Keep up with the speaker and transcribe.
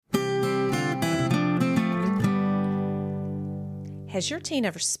Has your teen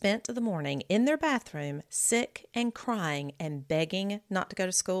ever spent the morning in their bathroom, sick and crying and begging not to go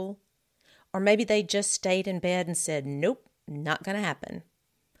to school? Or maybe they just stayed in bed and said, nope, not going to happen.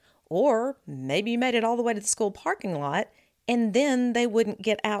 Or maybe you made it all the way to the school parking lot and then they wouldn't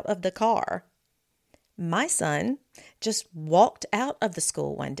get out of the car. My son just walked out of the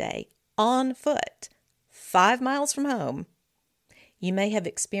school one day on foot, 5 miles from home. You may have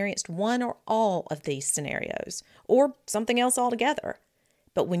experienced one or all of these scenarios, or something else altogether.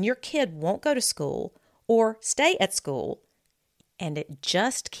 But when your kid won't go to school or stay at school, and it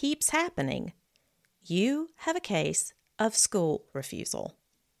just keeps happening, you have a case of school refusal.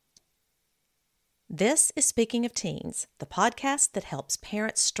 This is Speaking of Teens, the podcast that helps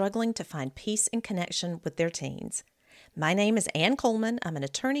parents struggling to find peace and connection with their teens. My name is Ann Coleman. I'm an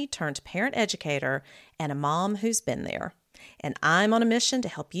attorney turned parent educator and a mom who's been there. And I'm on a mission to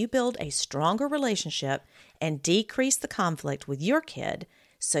help you build a stronger relationship and decrease the conflict with your kid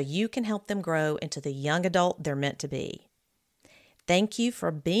so you can help them grow into the young adult they're meant to be. Thank you for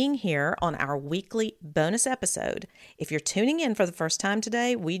being here on our weekly bonus episode. If you're tuning in for the first time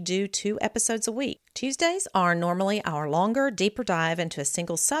today, we do 2 episodes a week. Tuesdays are normally our longer, deeper dive into a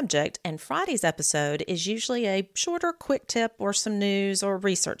single subject, and Friday's episode is usually a shorter, quick tip or some news or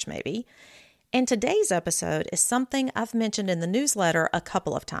research maybe. And today's episode is something I've mentioned in the newsletter a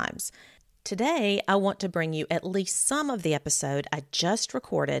couple of times. Today, I want to bring you at least some of the episode I just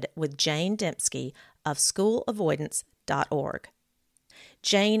recorded with Jayne Demsky of schoolavoidance.org.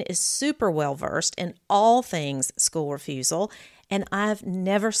 Jayne is super well-versed in all things school refusal, and I've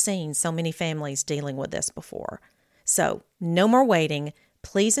never seen so many families dealing with this before. So, no more waiting.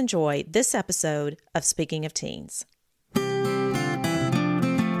 Please enjoy this episode of Speaking of Teens.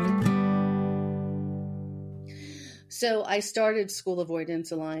 So I started School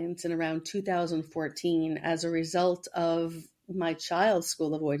Avoidance Alliance in around 2014 as a result of my child's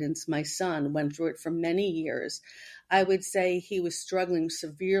school avoidance. My son went through it for many years. I would say he was struggling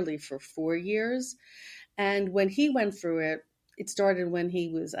severely for 4 years. And when he went through it, it started when he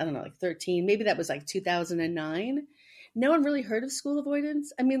was, 13. Maybe that was like 2009. No one really heard of school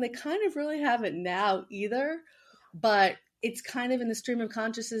avoidance. I mean, they kind of really haven't now either, but it's kind of in the stream of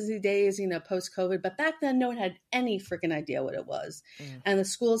consciousness these days, post-COVID. But back then, no one had any freaking idea what it was. And the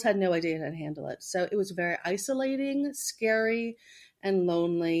schools had no idea how to handle it. So it was very isolating, scary, and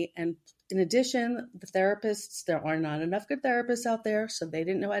lonely. And in addition, the therapists, there are not enough good therapists out there, so they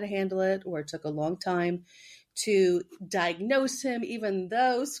didn't know how to handle it, or it took a long time to diagnose him, even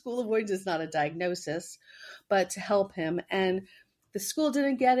though school avoidance is not a diagnosis, but to help him. And the school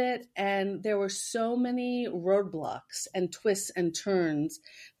didn't get it, and there were so many roadblocks and twists and turns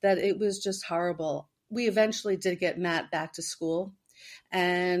that it was just horrible. We eventually did get Matt back to school,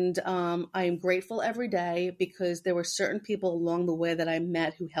 and I am grateful every day because there were certain people along the way that I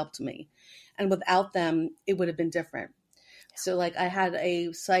met who helped me, and without them, it would have been different. So I had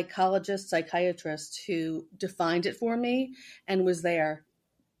a psychiatrist who defined it for me and was there.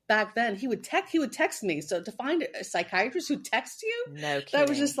 Back then, he would text me. So to find a psychiatrist who texts you, no kidding. That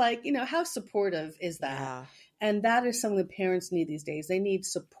was just how supportive is that? Yeah. And that is something that parents need these days. They need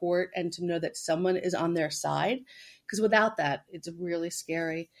support and to know that someone is on their side, because without that, it's really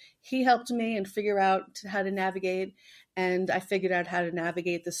scary. He helped me and figure out how to navigate, and I figured out how to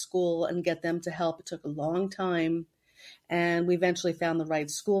navigate the school and get them to help. It took a long time, and we eventually found the right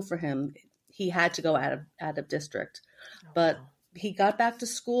school for him. He had to go out of district, but he got back to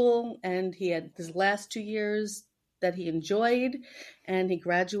school, and he had his last 2 years that he enjoyed, and he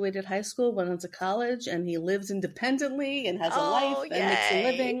graduated high school, went on to college, and he lives independently and has a life and makes a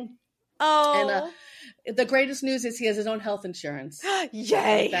living. Oh, and the greatest news is he has his own health insurance.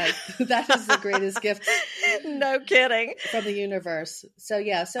 Yay! That is the greatest gift. No kidding. From the universe. So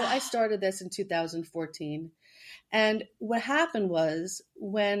I started this in 2014. And what happened was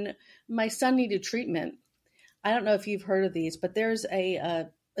when my son needed treatment, I don't know if you've heard of these, but there's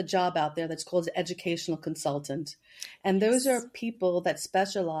a job out there that's called an educational consultant. And those are people that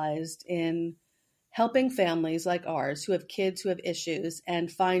specialized in helping families like ours who have kids who have issues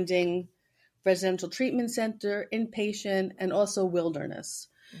and finding residential treatment center, inpatient, and also wilderness,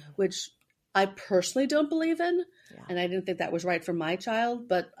 which I personally don't believe in. Yeah. And I didn't think that was right for my child,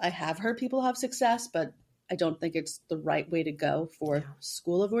 but I have heard people have success, but I don't think it's the right way to go for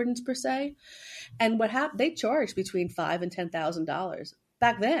school avoidance per se. And what happened, they charged between $5,000 and $10,000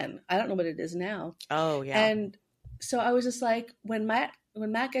 back then. I don't know what it is now. Oh yeah. And so I was just like, when Matt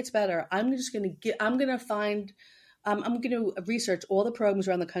gets better, I'm going to research all the programs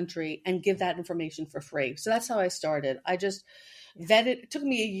around the country and give that information for free. So that's how I started. I just It took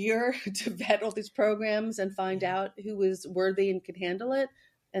me a year to vet all these programs and find out who was worthy and could handle it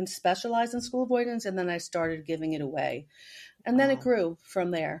and specialize in school avoidance. And then I started giving it away. And then it grew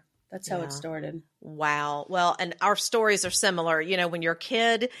from there. That's how it started. Wow. Well, and our stories are similar. When your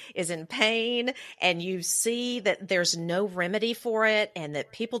kid is in pain and you see that there's no remedy for it and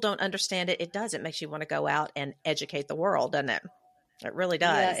that people don't understand it, it makes you want to go out and educate the world, doesn't it? It really does.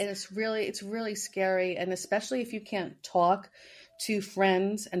 Yeah, and it's really scary. And especially if you can't talk to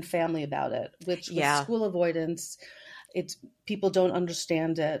friends and family about it, which with school avoidance, people don't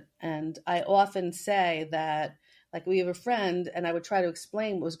understand it. And I often say that, like, we have a friend, and I would try to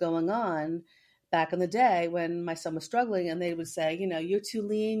explain what was going on back in the day when my son was struggling, and they would say, you're too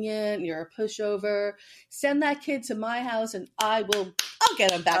lenient, you're a pushover, send that kid to my house and I'll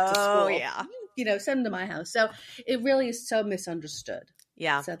get him back to school. Oh, yeah. Send him to my house. So it really is so misunderstood.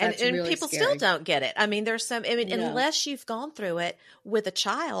 Yeah. So and really people scary. Still don't get it. I mean, unless you've gone through it with a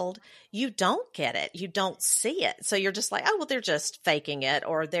child, you don't get it. You don't see it. So you're just like, oh, well, they're just faking it,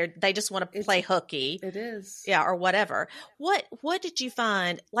 or they just want to play hooky. It is. Yeah. Or whatever. What did you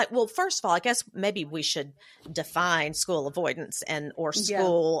find? Like, well, first of all, I guess maybe we should define school avoidance or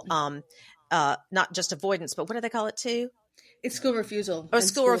school, not just avoidance, but what do they call it too? It's school refusal. Or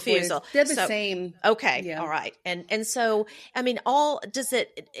school refusal. They're the same. Okay. Yeah. All right. And so, I mean, is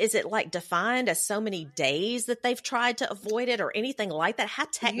it like defined as so many days that they've tried to avoid it or anything like that? How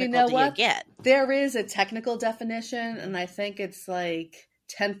technical do you get? There is a technical definition, and I think it's like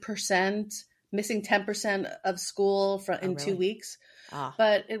 10%, missing 10% of school in 2 weeks.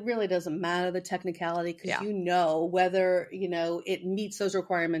 But it really doesn't matter, the technicality, because whether, it meets those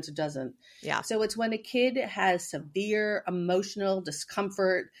requirements or doesn't. Yeah. So it's when a kid has severe emotional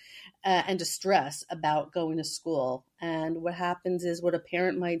discomfort and distress about going to school. And what happens is, what a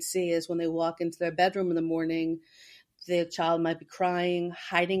parent might see is when they walk into their bedroom in the morning, the child might be crying,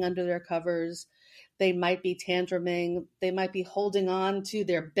 hiding under their covers. They might be tantruming. They might be holding on to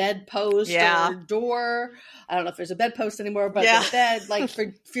their bedpost or door. I don't know if there's a bedpost anymore, but the bed, like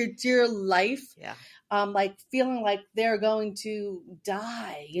for dear life. Yeah. Like feeling like they're going to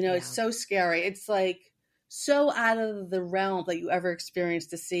die. It's so scary. It's like so out of the realm that you ever experienced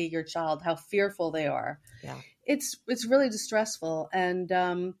to see your child, how fearful they are. Yeah. It's really distressful. And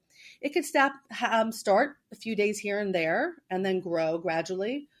it could start a few days here and there and then grow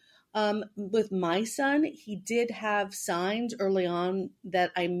gradually. With my son, he did have signs early on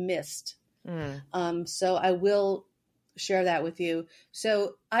that I missed. So I will share that with you.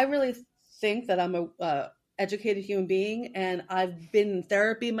 So I really think that I'm a educated human being, and I've been in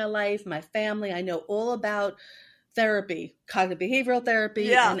therapy in my life, my family. I know all about therapy, cognitive behavioral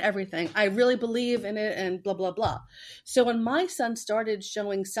therapy, and everything. I really believe in it, and blah, blah, blah. So when my son started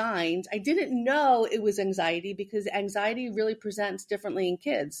showing signs, I didn't know it was anxiety, because anxiety really presents differently in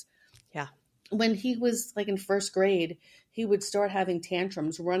kids. Yeah. When he was like in first grade, he would start having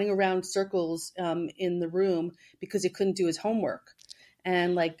tantrums, running around circles in the room because he couldn't do his homework.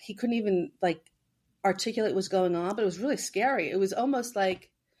 And like, he couldn't even like articulate what was going on, but it was really scary. It was almost like,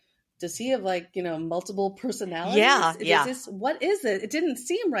 does he have like, multiple personalities? Yeah. What is it? It didn't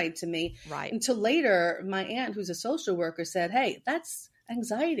seem right to me. Right. Until later, my aunt, who's a social worker, said, hey, that's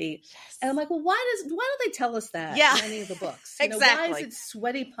anxiety. Yes. And I'm like, well, why don't they tell us that in any of the books? Exactly. Why is it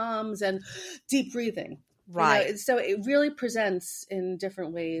sweaty palms and deep breathing? Right. So it really presents in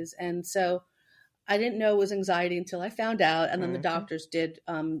different ways. And so I didn't know it was anxiety until I found out. And then the doctors did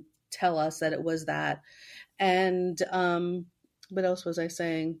tell us that it was that. And what else was I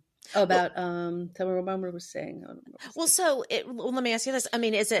saying? About tell me what I was saying. Let me ask you this. I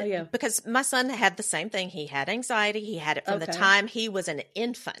mean, is it because my son had the same thing? He had anxiety. He had it from the time he was an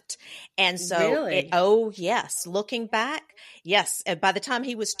infant, and so yes. Looking back, yes. And by the time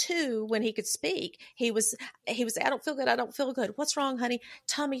he was 2, when he could speak, he was. I don't feel good. I don't feel good. What's wrong, honey?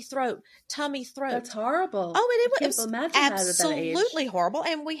 Tummy throat. That's horrible. Oh, it was absolutely absolutely horrible,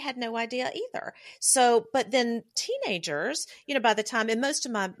 and we had no idea either. So, but then teenagers, by the time, and most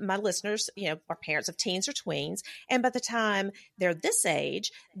of my listeners, are parents of teens or tweens. And by the time they're this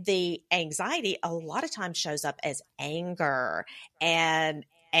age, the anxiety a lot of times shows up as anger and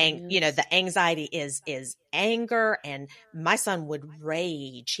the anxiety is anger. And my son would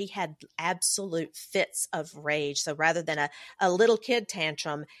rage. He had absolute fits of rage. So rather than a little kid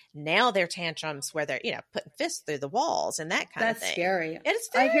tantrum, now they're tantrums where they're, putting fists through the walls and that kind of thing. That's scary. It's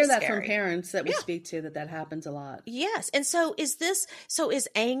very I hear that scary from parents that we speak to, that happens a lot. Yes. And so is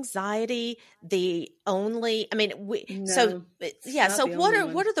anxiety the only, I mean, so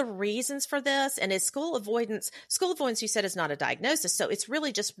what are the reasons for this? And is school avoidance, you said, is not a diagnosis. So it's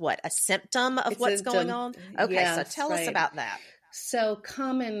really just a symptom of what's going on? Okay. So tell us about that. So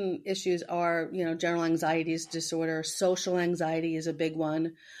common issues are, general anxiety disorder, social anxiety is a big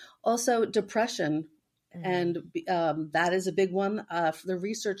one. Also depression. And that is a big one. The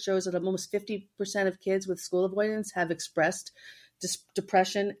research shows that almost 50% of kids with school avoidance have expressed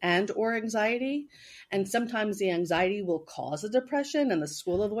depression and or anxiety. And sometimes the anxiety will cause a depression, and the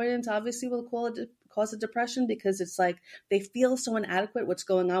school avoidance obviously will cause a depression, because it's like they feel so inadequate. What's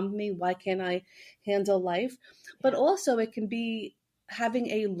going on with me? Why can't I handle life? But also it can be having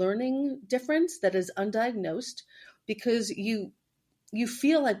a learning difference that is undiagnosed, because you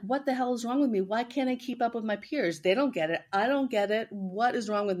feel like, what the hell is wrong with me? Why can't I keep up with my peers? They don't get it. I don't get it. What is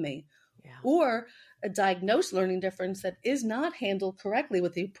wrong with me? Yeah. Or a diagnosed learning difference that is not handled correctly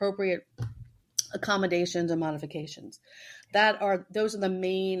with the appropriate accommodations and modifications. Those are the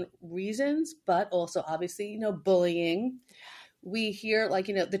main reasons, but also obviously, bullying. We hear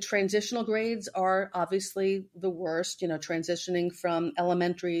the transitional grades are obviously the worst, transitioning from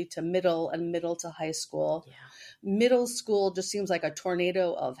elementary to middle and middle to high school. Yeah. Middle school just seems like a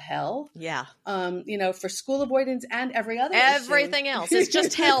tornado of hell. Yeah. For school avoidance and everything else. It's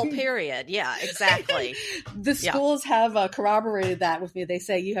just hell, period. Yeah, exactly. The schools have corroborated that with me. They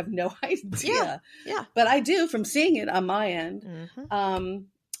say you have no idea. Yeah. But I do, from seeing it on my end. Mm-hmm.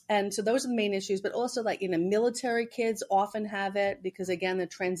 And so those are the main issues, but also military kids often have it, because again, the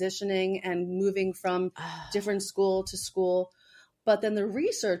transitioning and moving from different school to school. But then the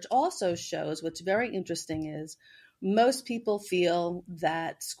research also shows, what's very interesting is most people feel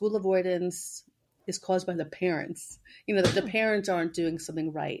that school avoidance is caused by the parents, that the parents aren't doing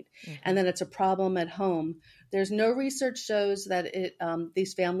something right. Mm-hmm. And then it's a problem at home. There's no research shows that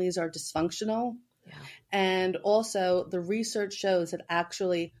these families are dysfunctional. Yeah. And also the research shows that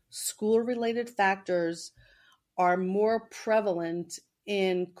actually school-related factors are more prevalent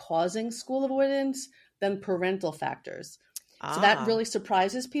in causing school avoidance than parental factors. So that really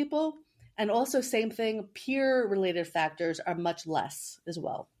surprises people. And also, same thing, peer-related factors are much less as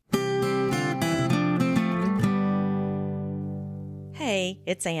well. Hey,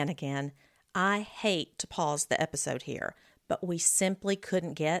 it's Ann again. I hate to pause the episode here, but we simply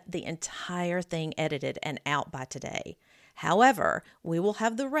couldn't get the entire thing edited and out by today. However, we will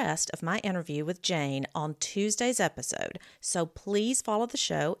have the rest of my interview with Jayne on Tuesday's episode, so please follow the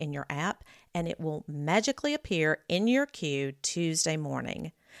show in your app and it will magically appear in your queue Tuesday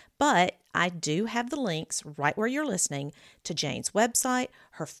morning. But I do have the links right where you're listening to Jayne's website,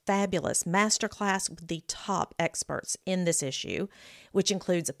 her fabulous masterclass with the top experts in this issue, which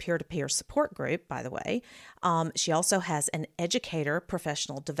includes a peer-to-peer support group, by the way. She also has an educator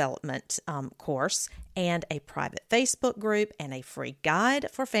professional development course and a private Facebook group and a free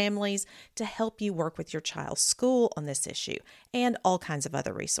guide for families to help you work with your child's school on this issue, and all kinds of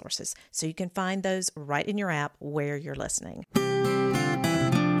other resources. So you can find those right in your app where you're listening.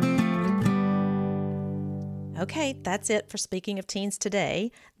 Okay, that's it for Speaking of Teens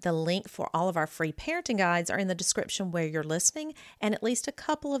today. The link for all of our free parenting guides are in the description where you're listening, and at least a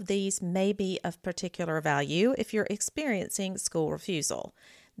couple of these may be of particular value if you're experiencing school refusal.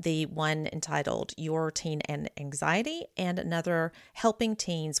 The one entitled Your Teen and Anxiety, and another Helping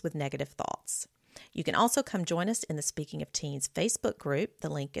Teens with Negative Thoughts. You can also come join us in the Speaking of Teens Facebook group. The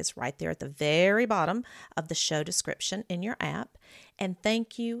link is right there at the very bottom of the show description in your app. And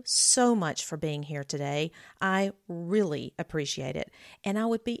thank you so much for being here today. I really appreciate it. And I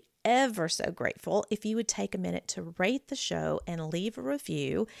would be ever so grateful if you would take a minute to rate the show and leave a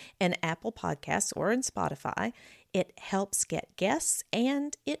review in Apple Podcasts or in Spotify. It helps get guests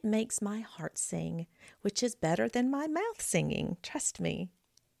and it makes my heart sing, which is better than my mouth singing. Trust me.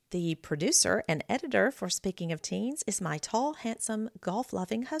 The producer and editor for Speaking of Teens is my tall, handsome,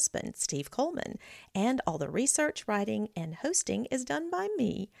 golf-loving husband, Steve Coleman, and all the research, writing, and hosting is done by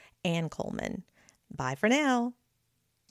me, Ann Coleman. Bye for now.